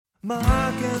Mark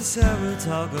and Sarah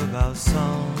talk about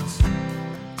songs,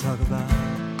 talk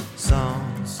about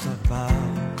songs, talk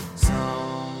about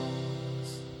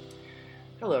songs.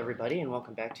 Hello, everybody, and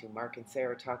welcome back to Mark and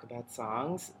Sarah Talk About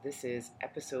Songs. This is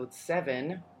episode 7.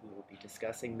 We will be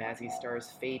discussing Mazzy Star's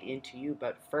Fade Into You,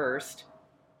 but first,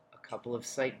 a couple of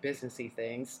site businessy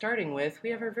things. Starting with,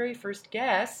 we have our very first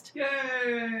guest, Yay!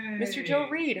 Mr. Joe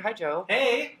Reed. Hi, Joe.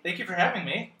 Hey, thank you for having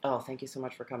me. Oh, thank you so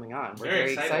much for coming on. We're Very very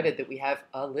excited. excited that we have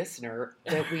a listener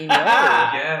that we know.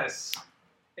 Yes.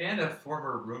 And a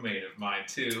former roommate of mine,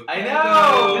 too. I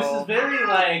know.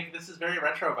 This is very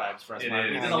retro vibes for us. It Mark.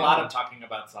 is. We I did a know. lot of talking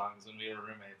about songs when we were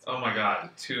roommates. Oh my god,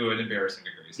 to an embarrassing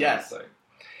degree. So Yes. I'd say.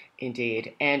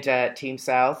 Indeed. And Team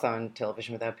South on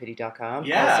televisionwithoutpity.com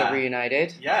Yeah. also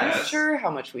reunited. Yes. Not sure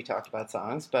how much we talked about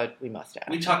songs, but we must have.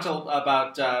 We talked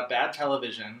about bad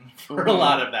television for a Mhm.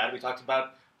 lot of that. We talked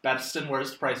about best and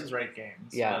worst Price is Right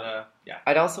games. Yeah. But, yeah.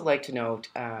 I'd also like to note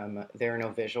there are no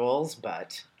visuals,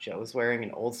 but Joe's wearing an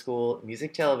old school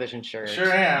music television shirt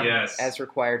Sure am. Yes. as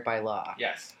required by law.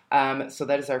 Yes. So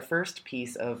that is our first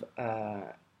piece of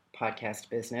podcast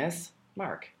business.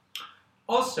 Mark.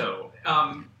 Also,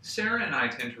 Sarah and I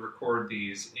tend to record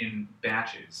these in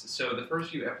batches. So the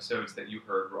first few episodes that you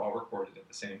heard were all recorded at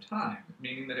the same time,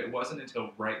 meaning that it wasn't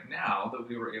until right now that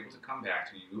we were able to come back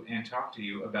to you and talk to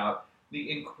you about the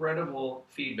incredible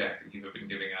feedback that you have been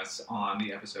giving us on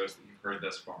the episodes that you've heard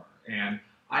thus far. And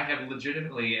I have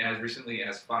legitimately, as recently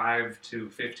as 5 to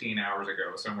 15 hours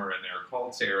ago, somewhere in there,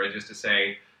 called Sarah just to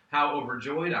say how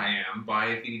overjoyed I am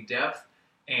by the depth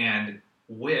and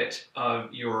wit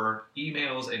of your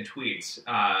emails and tweets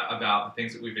about the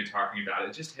things that we've been talking about.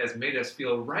 It just has made us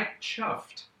feel right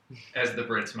chuffed, as the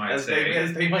Brits might say.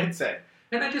 As they might say.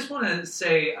 And I just want to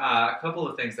say a couple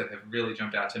of things that have really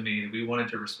jumped out to me. We wanted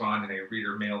to respond in a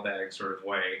reader mailbag sort of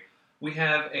way. We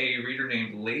have a reader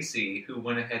named Lacey who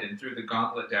went ahead and threw the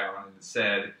gauntlet down and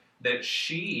said that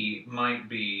she might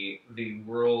be the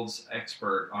world's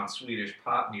expert on Swedish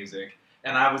pop music.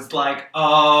 And I was like,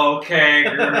 okay,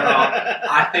 girl,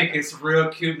 I think it's real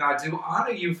cute, and I do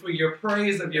honor you for your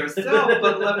praise of yourself,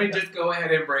 but let me just go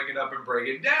ahead and break it up and break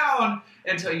it down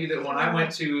and tell you that when I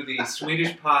went to the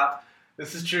Swedish pop,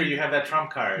 This is true. You have that trump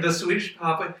card. the Swedish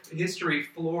pop history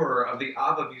floor of the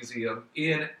ABBA Museum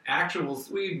in actual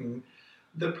Sweden,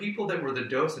 the people that were the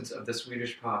docents of the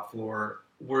Swedish pop floor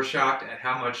were shocked at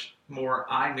how much more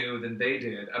I knew than they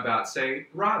did about, say,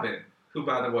 Robin, who,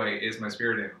 by the way, is my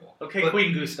spirit animal. Okay, But-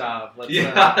 Queen Gustav. Let's,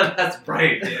 Yeah, that's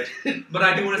right. Yeah. But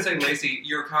I do want to say, Lacey,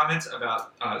 your comments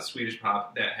about Swedish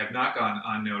pop that have not gone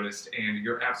unnoticed, and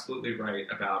you're absolutely right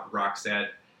about Roxette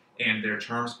and their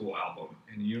Charm School album.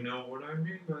 And you know what I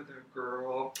mean by that,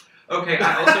 girl. Okay,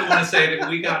 I also want to say that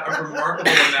we got a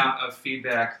remarkable amount of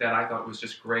feedback that I thought was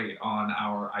just great on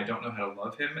our I Don't Know How to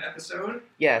Love Him episode.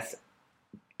 Yes,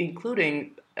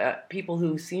 including people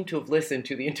who seem to have listened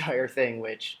to the entire thing,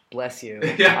 which, bless you.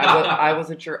 Yeah. I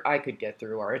wasn't sure I could get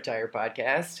through our entire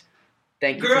podcast.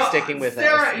 Thank you for sticking with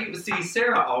us.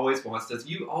 Sarah always wants this.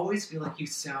 You always feel like you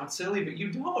sound silly, but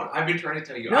you don't. I've been trying to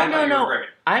tell you. No, I thought no, you no. were great.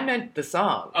 I meant the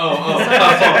song. Oh. The song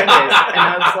was horrendous. And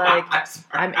I was like, I'm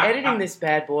sorry. I'm editing this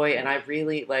bad boy, and I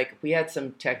really, we had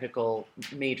some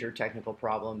major technical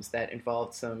problems that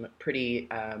involved some pretty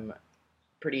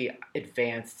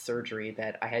advanced surgery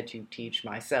that I had to teach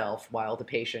myself while the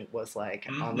patient was, on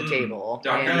the Mhm. table.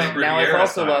 Dr. And now I've Riviera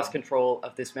also style. lost control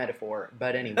of this metaphor.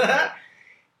 But anyway,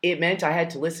 it meant I had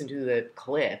to listen to the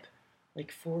clip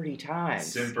 40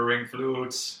 times. Simpering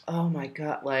flutes. Oh my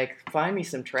god, find me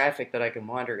some traffic that I can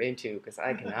wander into, because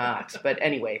I cannot. But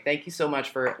anyway, thank you so much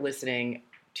for listening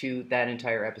to that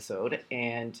entire episode.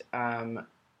 And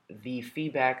the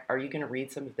feedback, are you going to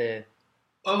read some of the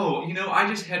Oh, I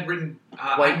just had written.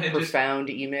 quite profound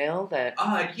email that...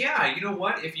 Yeah, you know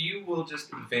what? If you will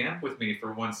just vamp with me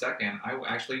for 1 second, I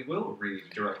actually will read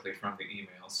directly from the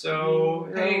email. So,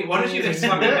 hey, why don't you guys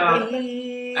talk about...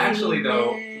 Actually,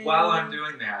 though, while I'm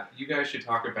doing that, you guys should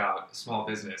talk about small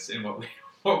business and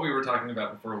what we were talking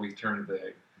about before we turned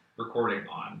the recording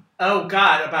on. Oh,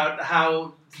 God, about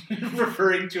how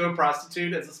referring to a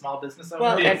prostitute as a small business owner?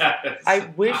 Well, and Yes. I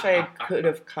wish I could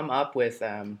have come up with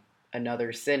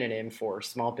another synonym for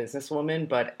small businesswoman,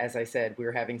 but as I said, we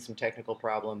were having some technical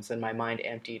problems, and my mind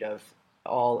emptied of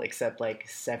all except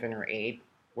 7 or 8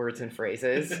 words and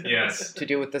phrases Yes, to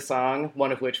do with the song,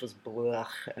 one of which was blech,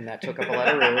 and that took up a lot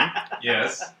of room.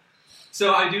 yes.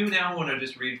 So I do now want to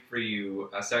just read for you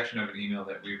a section of an email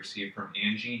that we received from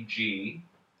Angie G.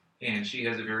 And she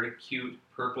has a very cute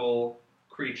purple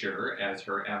creature as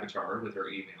her avatar with her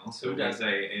email. So Who we doesn't?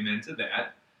 say amen to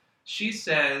that. She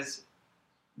says,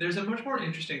 There's a much more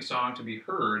interesting song to be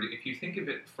heard if you think of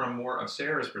it from more of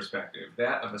Sarah's perspective,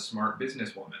 that of a smart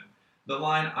businesswoman. The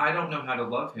line, I don't know how to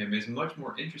love him, is much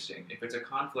more interesting if it's a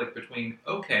conflict between,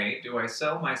 okay, do I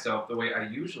sell myself the way I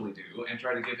usually do and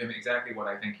try to give him exactly what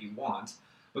I think he wants,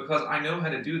 because I know how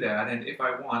to do that, and if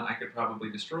I want, I could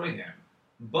probably destroy him.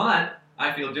 But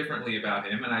I feel differently about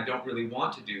him, and I don't really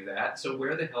want to do that, so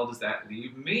where the hell does that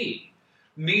leave me?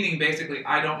 Meaning, basically,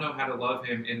 I don't know how to love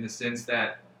him in the sense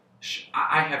that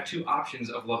I have two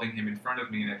options of loving him in front of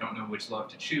me, and I don't know which love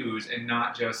to choose, and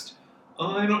not just,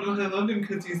 oh, I don't know how to love him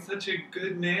because he's such a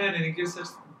good man and he gives such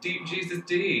deep Jesus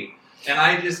D. And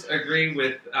I just agree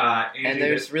with Angie. And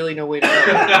there's really no way to know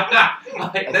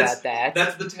about that.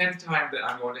 That's the 10th time that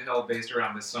I'm going to hell based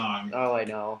around this song. Oh, I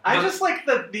know. I just like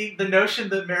the notion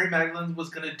that Mary Magdalene was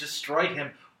going to destroy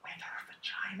him with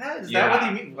her vagina. Is that what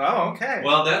you mean? Oh, okay.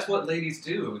 Well, that's what ladies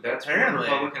do. That's Apparently. what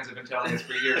Republicans have been telling us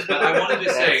for years. But I wanted to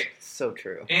say, so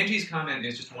true. Angie's comment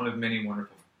is just one of many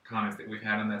wonderful comments that we've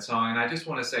had on that song, and I just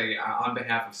want to say on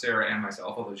behalf of Sarah and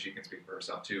myself, although she can speak for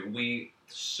herself too, we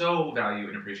so value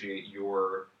and appreciate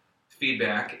your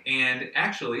feedback, and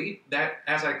actually, that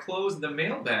as I close the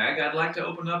mailbag, I'd like to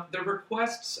open up the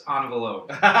requests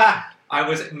envelope. I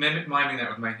was miming that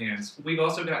with my hands. We've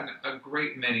also gotten a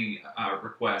great many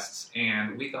requests,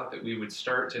 and we thought that we would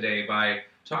start today by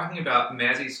talking about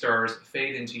Mazzy Star's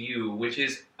Fade Into You, which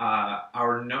is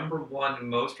our number one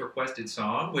most requested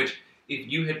song, which if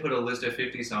you had put a list of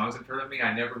 50 songs in front of me,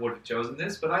 I never would have chosen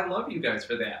this, but I love you guys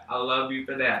for that. I love you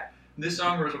for that. This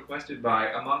song was requested by,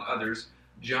 among others,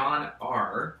 John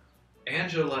R.,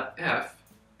 Angela F.,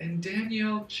 and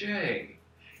Danielle J.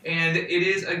 And it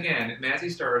is, again,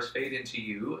 Mazzy Star's Fade Into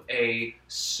You, a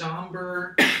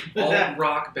somber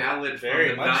alt-rock ballad from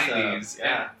Very the much 90s. so,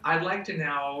 yeah. And I'd like to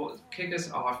now kick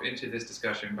us off into this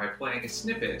discussion by playing a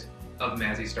snippet of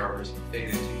Mazzy Star's Fade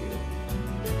Into You.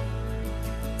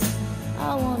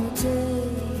 I wanna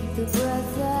take the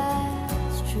breath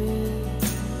that's true.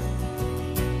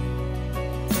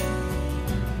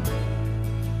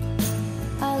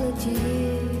 I look to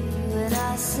you and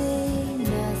I see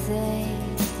nothing.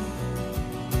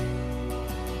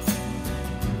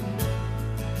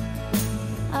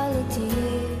 I look to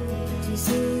you to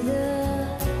see the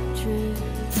truth.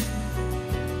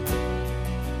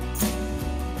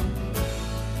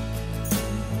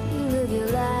 You live your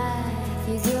life,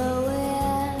 you go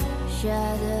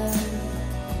shadow.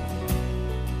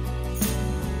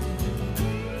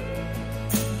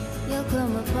 You'll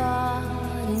come apart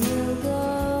and you'll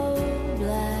go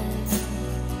black.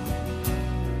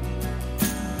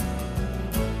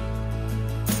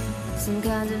 Some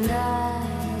kind of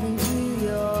night into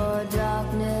your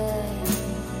darkness.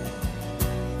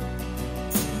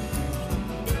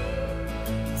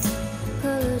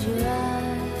 Close your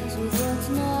eyes with what's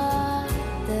not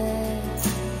there.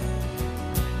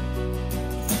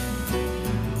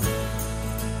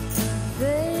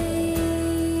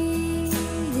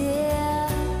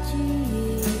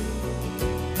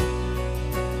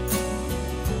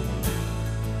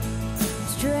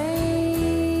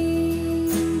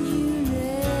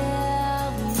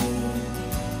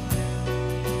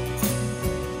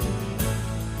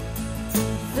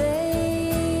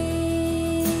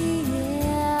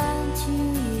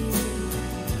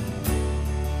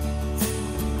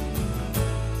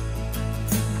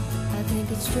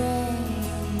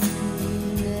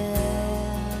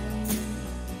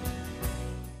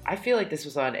 I feel like this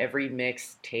was on every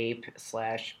mixtape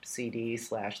 / CD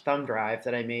 / thumb drive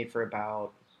that I made for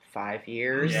about 5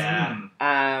 years. Yeah.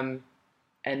 And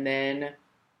then,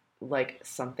 like,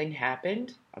 something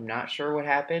happened. I'm not sure what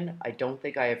happened. I don't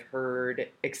think I have heard,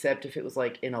 except if it was,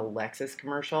 like, in a Lexus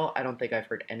commercial, I don't think I've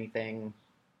heard anything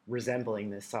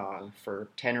resembling this song for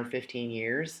 10 or 15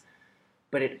 years.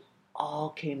 But it all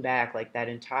came back, like, that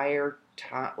entire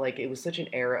time. Like, it was such an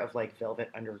era of, like,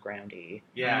 Velvet Underground-y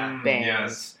Yeah. bands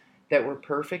Yes. that were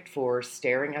perfect for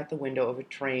staring out the window of a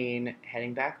train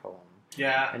heading back home.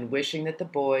 Yeah. And wishing that the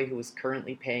boy who was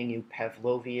currently paying you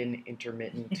Pavlovian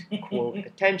intermittent, quote,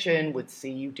 attention would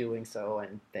see you doing so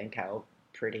and think how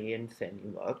pretty and thin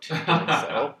you looked doing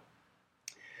so.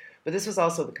 But this was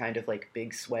also the kind of, like,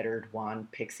 big sweatered Juan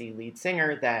Pixie lead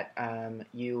singer that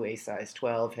you, a size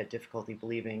 12, had difficulty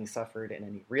believing suffered in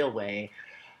any real way.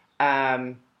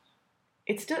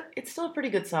 It's still a pretty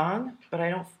good song, but I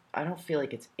don't feel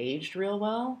like it's aged real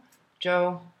well.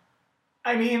 Joe?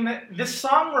 I mean, this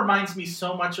song reminds me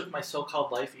so much of My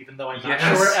So-Called Life, even though I'm not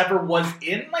Yes. sure it ever was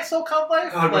in My So-Called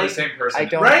Life. God, we're Like, the same person.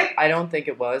 I don't think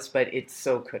it was, but it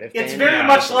so could have been. it's very Yeah,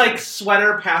 much absolutely. like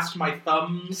Sweater Past My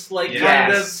Thumbs, like, Yes.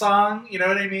 kind of song. You know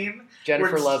what I mean? Jennifer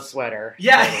where it's- Love Sweater.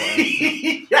 Yeah.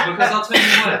 Totally. Yeah. Because I'll tell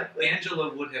you what,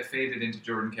 Angela would have faded into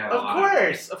Jordan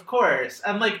Catalano. Of course.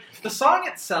 And, like, the song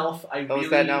itself, I Oh, really... is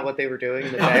that not what they were doing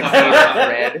in the backseat of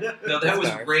Red? No, that was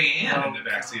Sorry. Ray Ann in Oh, the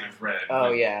backseat of Red.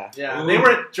 Oh, yeah. Yeah, Ooh. they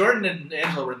were... Jordan and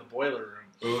Angela were in the boiler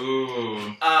room.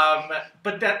 Ooh.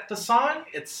 But that the song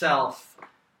itself,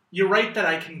 you're right that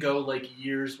I can go like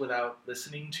years without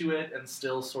listening to it and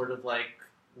still sort of like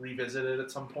revisit it at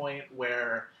some point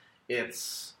where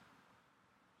it's,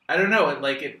 I don't know,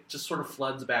 it just sort of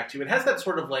floods back to you. It has that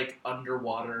sort of like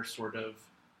underwater sort of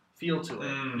feel to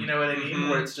it. You know what I mean? Mhm.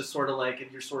 Where it's just sort of like,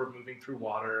 and you're sort of moving through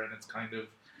water and it's kind of,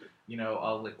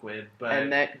 all liquid. But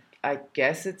And that, I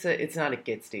guess it's not a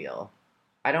Git deal.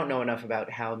 I don't know enough about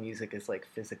how music is like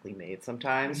physically made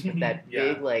sometimes, but that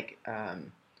Yeah. big like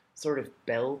sort of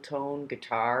bell tone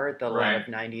guitar that a lot of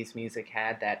 90s music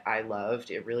had that I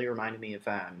loved. It really reminded me of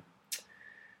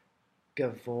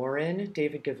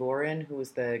David Gavorin, who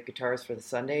was the guitarist for the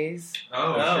Sundays.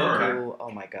 Oh, Oh, sure. okay. Who,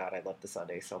 oh my god, I love the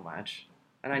Sundays so much.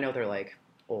 And I know they're like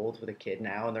old with a kid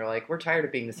now, and they're like, we're tired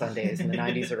of being the Sundays, and the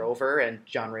 90s are over, and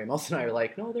John Ramos and I are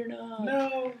like, no, they're not.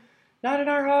 no. Not in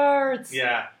our hearts.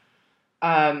 Yeah.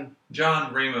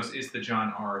 John Ramos is the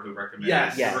John R. who recommended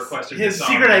Yes. Yes. requested His the song,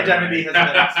 secret by the identity way.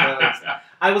 has been exposed.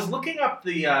 I was looking up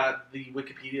the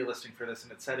Wikipedia listing for this,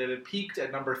 and it said it had peaked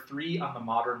at number 3 on the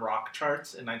modern rock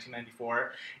charts in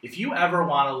 1994. If you ever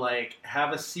want to like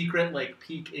have a secret like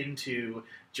peek into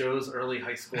Joe's early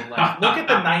high school life, look at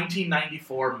the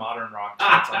 1994 modern rock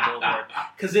charts on Billboard,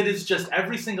 because it is just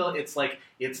every single.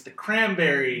 It's the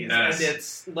Cranberries, Yes. and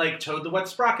it's like Toad the Wet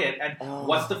Sprocket, and Oh.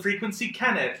 What's the Frequency,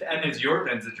 Kenneth, And and it's your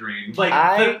Benzedrine.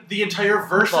 like the entire all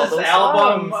Versus those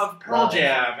album songs. of Pearl Love.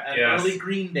 Jam and Yes. early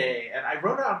Green Day, and I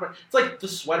wrote it on. It's like the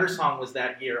Sweater Song was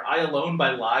that year. I Alone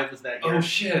by Live was that year. Oh,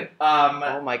 shit.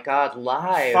 Oh my god,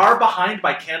 live. Far Behind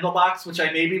by Candlebox, which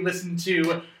I maybe listened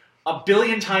to a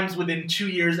billion times within 2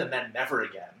 years and then never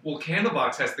again. Well,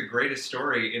 Candlebox has the greatest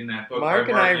story in that book Mark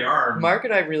by and Mark I, Yarm. Mark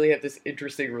and I really have this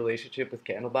interesting relationship with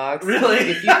Candlebox. Really?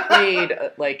 If you played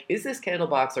is this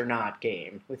Candlebox or not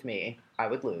game with me, I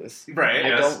would lose. Right. I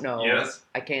Yes, don't know. Yes.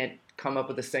 I can't come up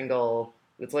with a single.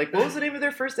 It's like, what was the name of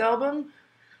their first album?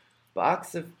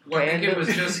 Box of Well, I think it was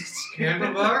Candles. just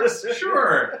Candlebox?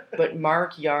 Sure. But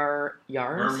Mark Yarms.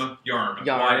 Yarm. Yarms.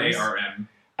 Y-A-R-M.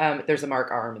 There's a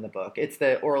Mark Arm in the book. It's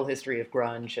the oral history of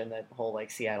grunge and the whole like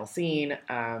Seattle scene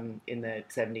in the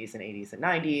 70s and 80s and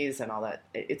 90s and all that.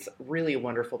 It's really a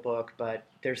wonderful book, but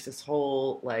there's this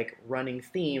whole like running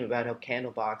theme about how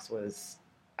Candlebox was,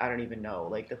 I don't even know,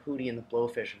 like the Hootie and the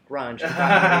Blowfish of grunge. And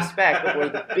got respect, but were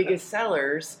the biggest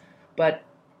sellers. But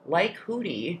like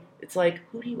Hootie, it's like,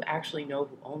 who do you actually know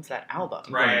who owns that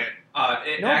album? Right.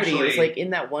 Nobody. Actually, It was like in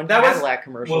that one That was- Cadillac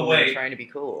commercial well, where wait. they're trying to be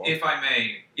cool. if I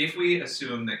may, if we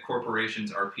assume that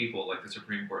corporations are people, like the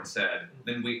Supreme Court said,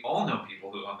 then we all know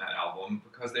people who own that album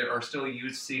because there are still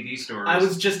used CD stores. I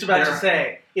was just about to There-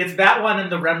 say it's that one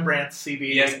and the Rembrandt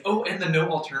CD. Yes. Oh, and the No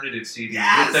Alternative CD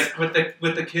Yes! with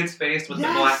the kid's face with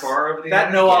Yes! the black bar over the That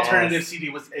end. No Yes. Alternative CD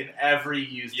was in every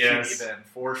used Yes. CD bin,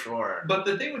 for sure. But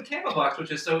the thing with Candlebox,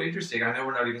 which is so interesting, I know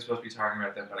we're not even supposed to be talking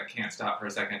about that, but I can't stop for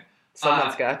a second.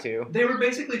 Someone's got to. They were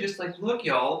basically just like, look,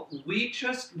 y'all, we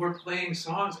just were playing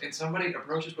songs and somebody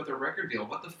approached us with a record deal.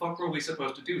 What the fuck were we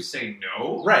supposed to do? Say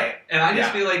no? Right. And I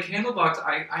just Yeah. feel like Candlebox,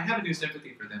 I have a new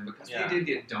sympathy for them because Yeah. they did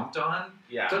get dumped on.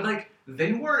 Yeah. But like,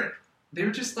 they were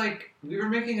just like, we were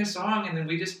making a song and then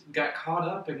we just got caught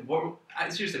up in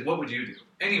seriously, what would you do?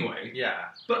 Anyway. Yeah.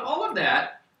 But all of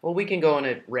that, Well, we can go on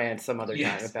a rant some other time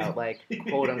Yes. about like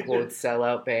quote unquote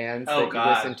sellout bands Oh, that God.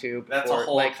 you listen to. Before. That's a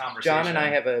whole like, conversation. John and I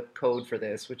have a code for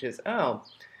this, which is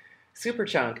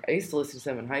Superchunk. I used to listen to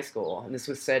them in high school, and this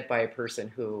was said by a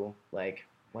person who like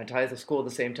went to high school at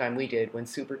the same time we did when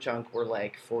Superchunk were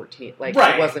like 14. Like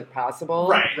Right. it wasn't possible.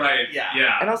 Right.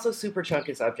 Yeah. And also, Superchunk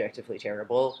is objectively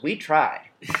terrible. We tried.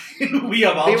 We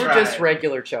have all They were tried. just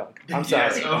regular chunk. I'm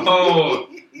sorry. Yes. oh,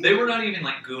 they were not even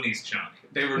like Goonies chunk.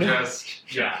 They were just,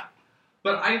 Yeah.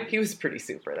 But He was pretty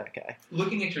super, that guy.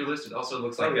 looking at your list, it also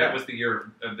looks like Oh, yeah. that was the year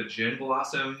of the Gin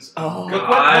Blossoms. Oh. Look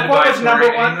God what by was number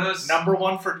Tori one? Amos. Number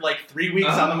one for like 3 weeks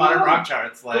on the Oh. modern rock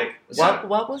charts. Like,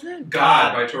 What was it?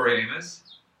 God by Tori Amos.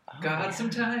 Oh, God, yeah.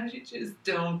 sometimes you just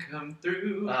don't come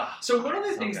through. ah, So one of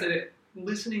the so things good. that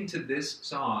listening to this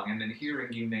song and then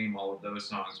hearing you name all of those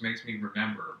songs makes me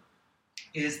remember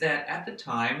is that at the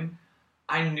time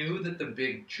I knew that the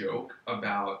big joke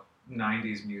about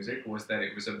 '90s music was that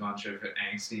it was a bunch of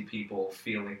angsty people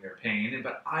feeling their pain.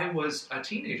 But I was a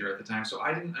teenager at the time, so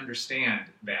I didn't understand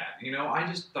that. I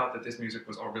just thought that this music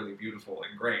was all really beautiful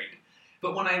and great.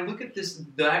 But when I look at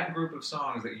that group of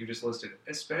songs that you just listed,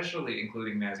 especially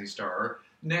including Mazzy Star,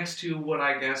 next to what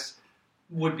I guess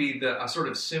would be a sort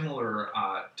of similar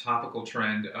topical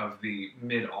trend of the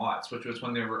mid-aughts, which was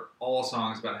when there were all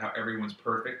songs about how everyone's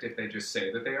perfect if they just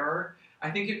say that they are, I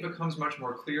think it becomes much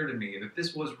more clear to me that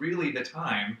this was really the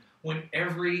time when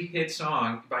every hit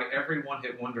song, by every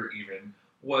one-hit wonder even,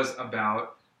 was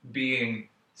about being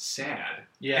sad.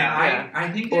 Yeah. And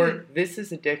I think Or This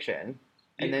Is Addiction,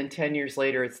 and then 10 years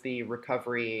later it's the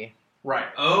Recovery. Right.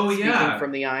 Oh, Speaking yeah.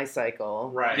 from the eye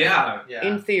cycle. Right. Yeah.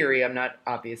 In theory, I'm not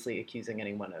obviously accusing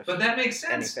anyone of But that makes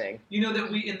sense. anything.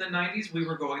 That in the 90s, we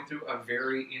were going through a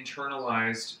very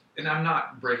internalized, and I'm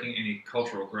not breaking any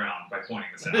cultural ground by pointing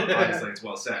this out, obviously it's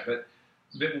well said, but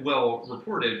well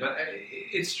reported, but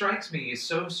it strikes me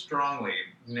so strongly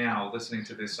now, listening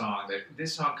to this song, that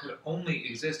this song could only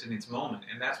exist in its moment,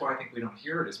 and that's why I think we don't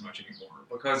hear it as much anymore,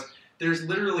 because there's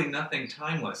literally nothing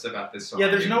timeless about this song. Yeah,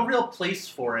 there's no real place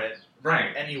for it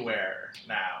right anywhere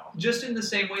now. Just in the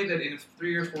same way that in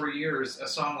 3 or 4 years, a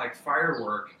song like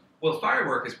Firework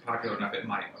is popular enough it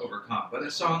might overcome, but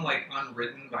a song like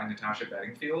Unwritten by Natasha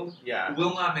Bedingfield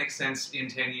will not make sense in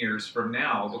 10 years from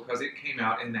now, because it came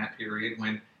out in that period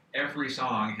when every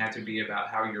song had to be about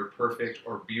how you're perfect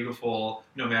or beautiful,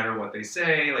 no matter what they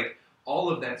say, like all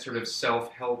of that sort of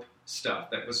self-help stuff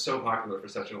that was so popular for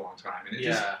such a long time. And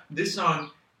this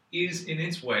song is in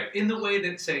the way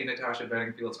that, say, Natasha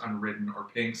Bedingfield's Unwritten or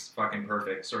Pink's Fucking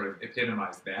Perfect sort of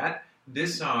epitomized that,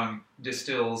 this song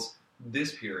distills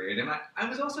this period. And I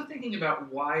was also thinking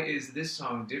about, why is this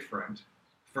song different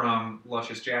from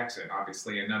Luscious Jackson,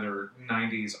 obviously another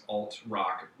 90s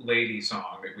alt-rock lady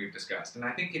song that we've discussed. And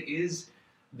I think it is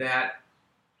that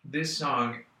this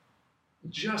song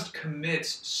just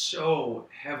commits so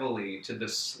heavily to the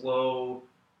slow,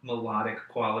 melodic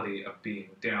quality of being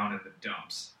down in the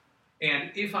dumps.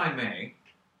 And if I may,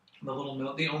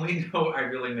 the only note I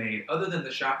really made, other than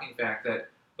the shocking fact that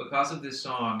because of this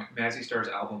song, Mazzy Star's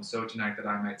album, So Tonight That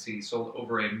I Might See, sold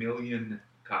over 1 million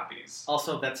copies.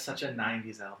 Also, that's such a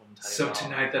 90s album title. So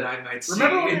Tonight That I Might See.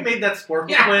 Remember when we made that Sporkle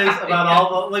quiz about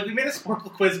all the... we made a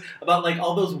Sporkle quiz about,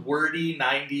 all those wordy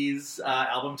 90s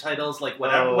album titles,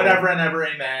 Whatever and Ever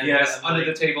Amen. Yes, and, Under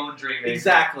the Table and Dreaming.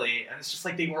 Exactly. And it's just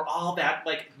they were all that,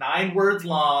 9 words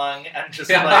long, and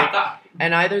just,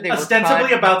 And either they were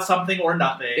ostensibly about something or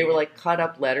nothing. They were cut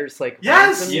up letters, yes,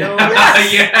 ransom yes,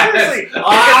 notes. yes. Seriously,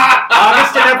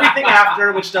 August and everything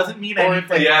after, which doesn't mean Or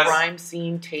anything. crime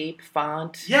scene tape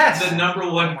font. Yes, the number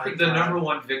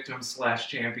one victim /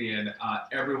 champion.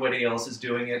 Everybody else is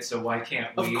doing it, so why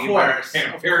can't we? Of course.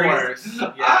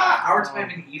 Yeah. Our Time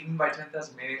in Eden by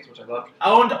 10,000 Maniacs, which I loved.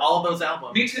 Owned all those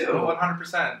albums. Me too.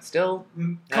 100%. Still,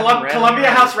 Columbia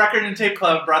House Record and Tape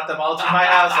Club brought them all to my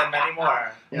house and many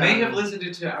more. May have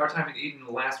listened to Our Time in Eden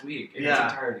last week in its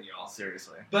entirety, y'all.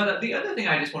 Seriously. But the other thing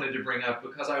I just wanted to bring up,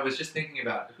 because I was just thinking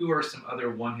about who are some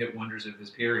other one-hit wonders of this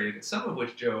period, some of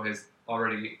which Joe has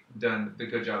already done the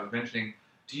good job of mentioning.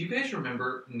 Do you guys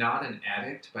remember Not an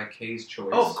Addict by Kay's Choice?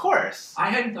 Oh, of course. I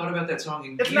hadn't thought about that song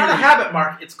in years. It's not a habit,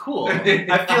 Mark. It's cool. I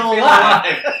feel alive.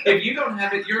 If you don't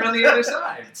have it, you're on the other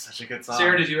side. It's such a good song.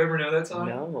 Sarah, did you ever know that song?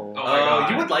 No. Oh, my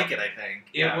God. You would like it, I think.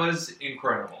 It was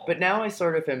incredible. But now I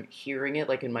sort of am hearing it,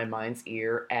 in my mind's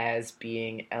ear, as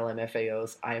being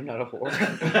LMFAO's I Am Not a Whore.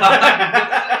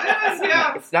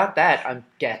 Yeah. It's not that. I'm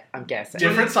guessing.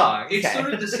 Different song. It's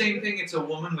sort of the same thing. It's a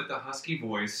woman with a husky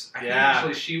voice. I think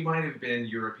actually she might have been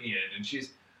European, and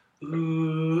she's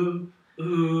ooh.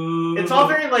 It's all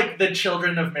very the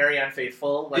Children of Marianne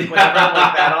Faithfull, whatever,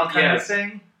 that all kind of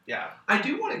thing. Yeah. I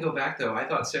do want to go back though. I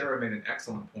thought Sarah made an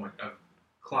excellent point of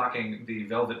clocking the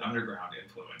Velvet Underground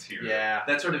influence here. Yeah.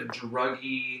 That sort of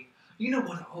druggy. You know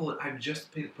what? Oh, I'm just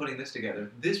putting this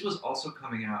together. This was also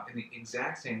coming out in the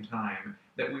exact same time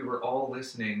that we were all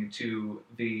listening to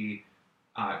the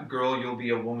Girl, You'll Be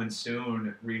a Woman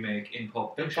Soon remake in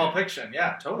Pulp Fiction. In Pulp Fiction,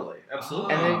 yeah, totally.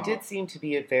 Absolutely. And it did seem to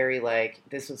be a very,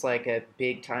 this was a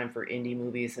big time for indie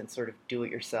movies and sort of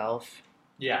do-it-yourself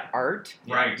art.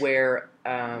 Right. Where,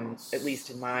 at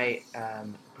least in my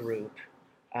group,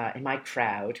 in my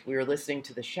crowd, we were listening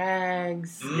to the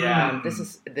Shags. Yeah.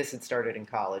 This had started in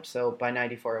college, so by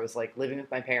 '94 I was living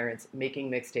with my parents, making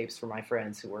mixtapes for my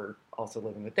friends who were also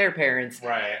living with their parents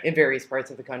in various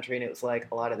parts of the country, and it was a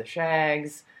lot of the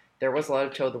Shags. There was a lot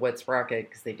of Toad the Wet Sprocket,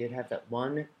 because they did have that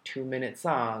 1 2-minute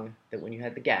song that when you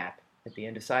had the gap at the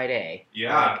end of side A.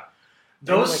 Yeah.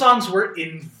 Those songs were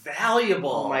invaluable.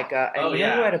 Oh my god! And you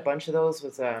know who had a bunch of those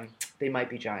was They Might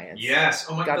Be Giants. Yes.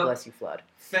 Oh my God bless you, Flood.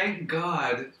 Thank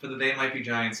God for the They Might Be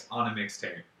Giants on a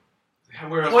mixtape.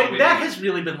 Where else? Boy, that has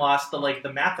really been lost.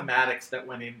 The mathematics that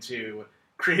went into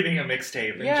creating a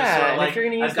mixtape. And just sort of and if you're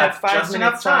going to use that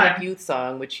 5-minute Sonic Youth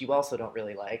song, which you also don't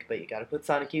really like, but you got to put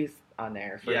Sonic Youth on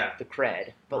there for the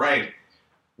cred. But like,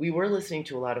 we were listening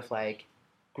to a lot of like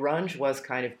grunge was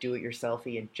kind of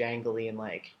do-it-yourselfy and jangly and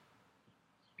like,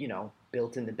 you know,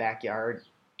 built in the backyard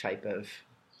type of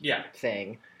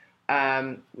thing.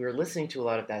 We were listening to a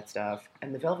lot of that stuff,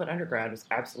 and the Velvet Underground was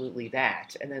absolutely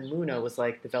that. And then Luna was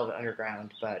like the Velvet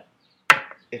Underground, but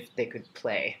if they could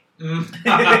play.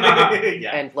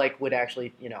 And like would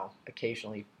actually, you know,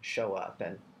 occasionally show up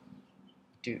and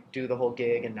do the whole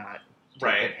gig and not take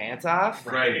their pants off.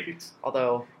 Right.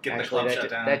 Although, Get actually, the club shut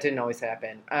down. that didn't always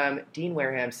happen. Dean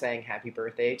Wareham sang Happy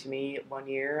Birthday to me one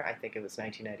year. I think it was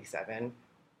 1997.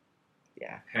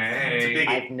 Yeah. Hey.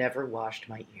 I've never washed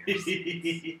my ears.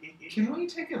 Can we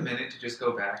take a minute to just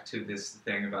go back to this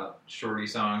thing about shorty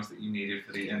songs that you needed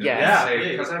for the end of Yes. the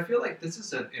day? Because I feel like this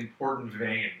is an important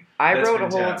vein. I wrote a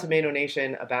whole Tomato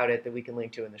Nation about it that we can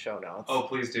link to in the show notes. Oh,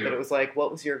 please do. But it was like,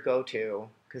 what was your go-to?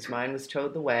 Because mine was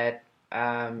Toad the Wet.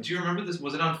 Do you remember this?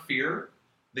 Was it on Fear?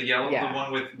 The yellow, the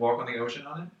one with Walk on the Ocean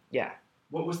on it? Yeah.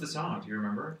 What was the song? Do you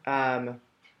remember?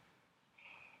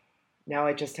 Now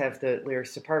I just have the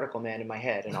lyrics to Particle Man in my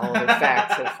head, and all of the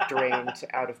facts have drained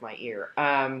out of my ear.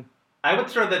 I would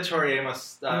throw the Tori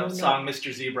Amos song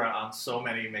Mr. Zebra on so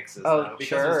many mixes, though,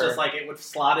 because it's just like it would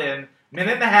slot in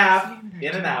minute and a half,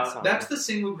 in and out. That's the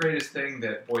single greatest thing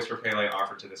that Boys for Pele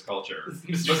offered to this culture. Mr.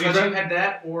 Because Zebra? you had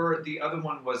that, or the other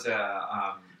one was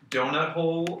a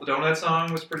Donut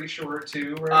song was pretty short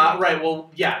too, right? Right.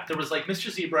 Well, yeah. There was like Mr.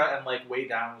 Zebra and like Way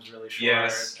Down was really short.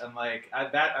 Yes. And like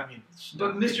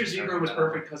But Mr. Zebra was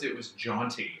perfect because it was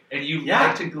jaunty, and you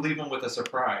like to leave them with a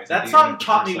surprise. That song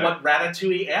taught me what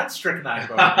Ratatouille and Strychnine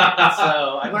both mean,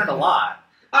 so I learned a lot.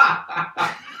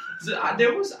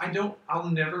 I'll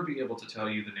never be able to tell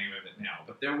you the name of it now,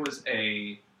 but there was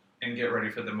and get ready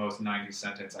for the most 90s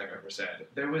sentence I've ever said.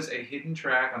 There was a hidden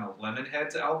track on a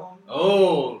Lemonheads album.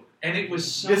 Oh. And it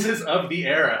was This is of the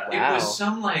era. It was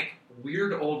some, like,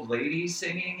 weird old lady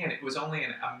singing, and it was only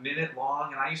a minute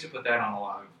long, and I used to put that on a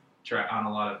lot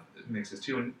of mixes,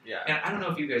 too. And I don't know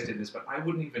if you guys did this, but I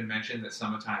wouldn't even mention that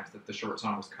sometimes that the short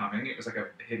song was coming. It was like a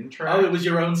hidden track. Oh, it was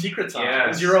your own secret song. Yes. It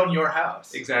was your own Your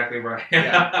House. Exactly right.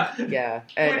 Yeah.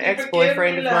 An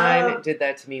ex-boyfriend of mine did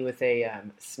that to me with a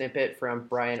snippet from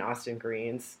Brian Austin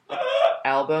Green's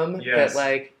album. Yes. That,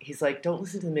 like, he's like, don't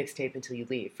listen to the mixtape until you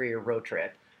leave for your road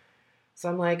trip. So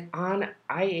I'm like on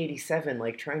I-87,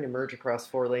 like trying to merge across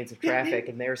 4 lanes of traffic,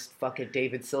 and there's fucking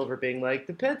David Silver being like,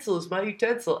 the pencil is my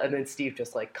utensil, and then Steve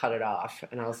just like cut it off,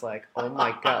 and I was like, oh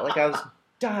my god, like I was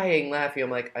dying laughing. I'm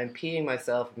like, I'm peeing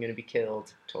myself, I'm gonna be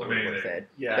killed. Totally worth it.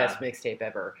 Yeah. Best mixtape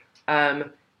ever.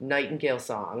 Nightingale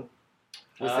Song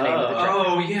was the name of the track.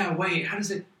 Oh yeah, wait, how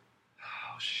does it?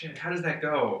 Oh shit, how does that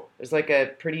go? There's like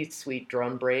a pretty sweet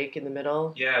drum break in the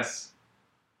middle. Yes.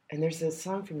 And there's a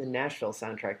song from the Nashville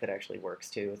soundtrack that actually works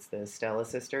too. It's the Stella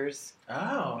Sisters.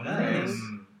 Oh, nice.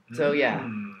 So yeah,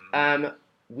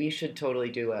 we should totally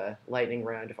do a lightning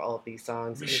round of all of these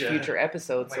songs in a future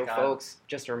episode. So folks,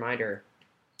 just a reminder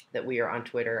that we are on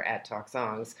Twitter at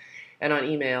TalkSongs and on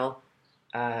email,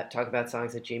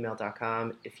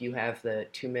 talkaboutsongs@gmail.com. If you have the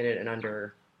 2-minute and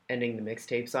under ending the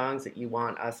mixtape songs that you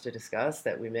want us to discuss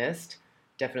that we missed,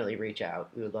 definitely reach out.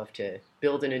 We would love to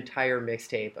build an entire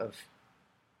mixtape of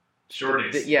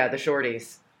shorties. The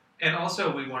shorties. And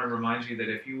also, we want to remind you that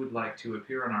if you would like to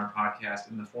appear on our podcast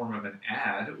in the form of an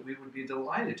ad, we would be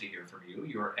delighted to hear from you.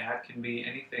 Your ad can be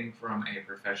anything from a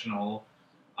professional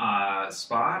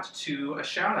spot to a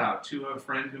shout-out to a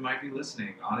friend who might be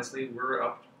listening. Honestly, we're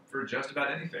up for just about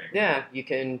anything. Yeah, you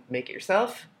can make it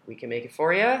yourself. We can make it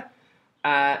for you.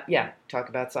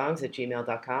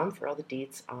 talkaboutsongs@gmail.com for all the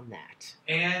deets on that.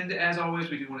 And as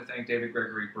always, we do want to thank David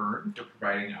Gregory Byrne for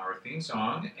providing our theme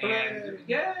song. And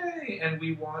yay! And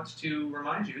we want to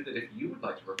remind you that if you would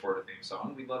like to record a theme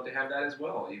song, we'd love to have that as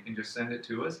well. You can just send it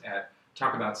to us at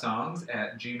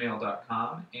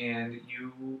talkaboutsongs@gmail.com, and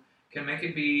you can make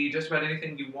it be just about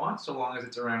anything you want, so long as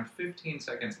it's around 15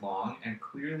 seconds long and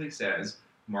clearly says,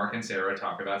 Mark and Sarah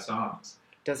talk about songs.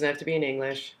 Doesn't have to be in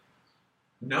English.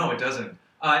 No, it doesn't.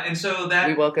 And so that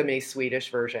we welcome a Swedish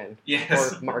version.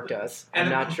 Yes, or Mark does. I'm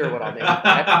not sure what I'll make.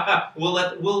 We'll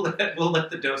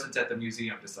let the docents at the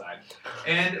museum decide.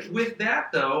 And with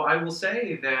that, though, I will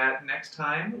say that next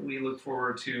time we look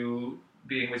forward to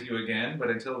being with you again.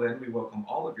 But until then, we welcome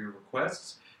all of your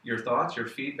requests, your thoughts, your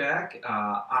feedback.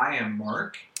 I am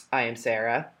Mark. I am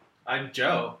Sarah. I'm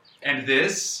Joe. And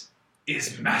this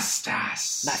is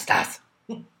Mastas. Mastas.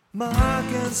 Mark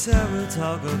and Sarah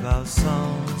talk about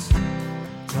songs.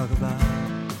 Talk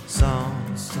about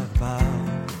songs. Talk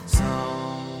about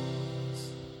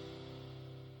songs.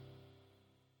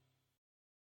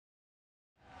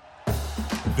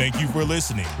 Thank you for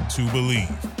listening to Believe.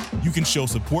 You can show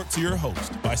support to your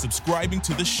host by subscribing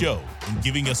to the show and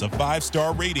giving us a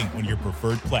 5-star rating on your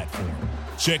preferred platform.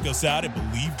 Check us out at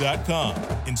Believe.com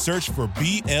and search for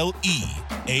BLEAV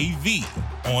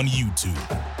on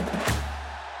YouTube.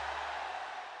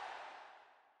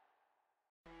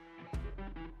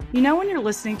 You know when you're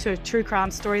listening to a true crime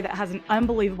story that has an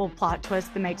unbelievable plot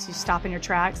twist that makes you stop in your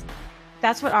tracks?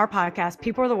 That's what our podcast,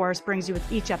 People Are the Worst, brings you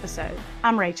with each episode.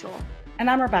 I'm Rachel. And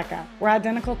I'm Rebecca. We're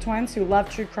identical twins who love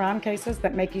true crime cases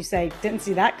that make you say, didn't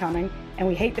see that coming, and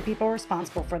we hate the people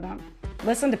responsible for them.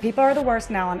 Listen to People Are the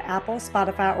Worst now on Apple,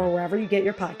 Spotify, or wherever you get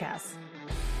your podcasts.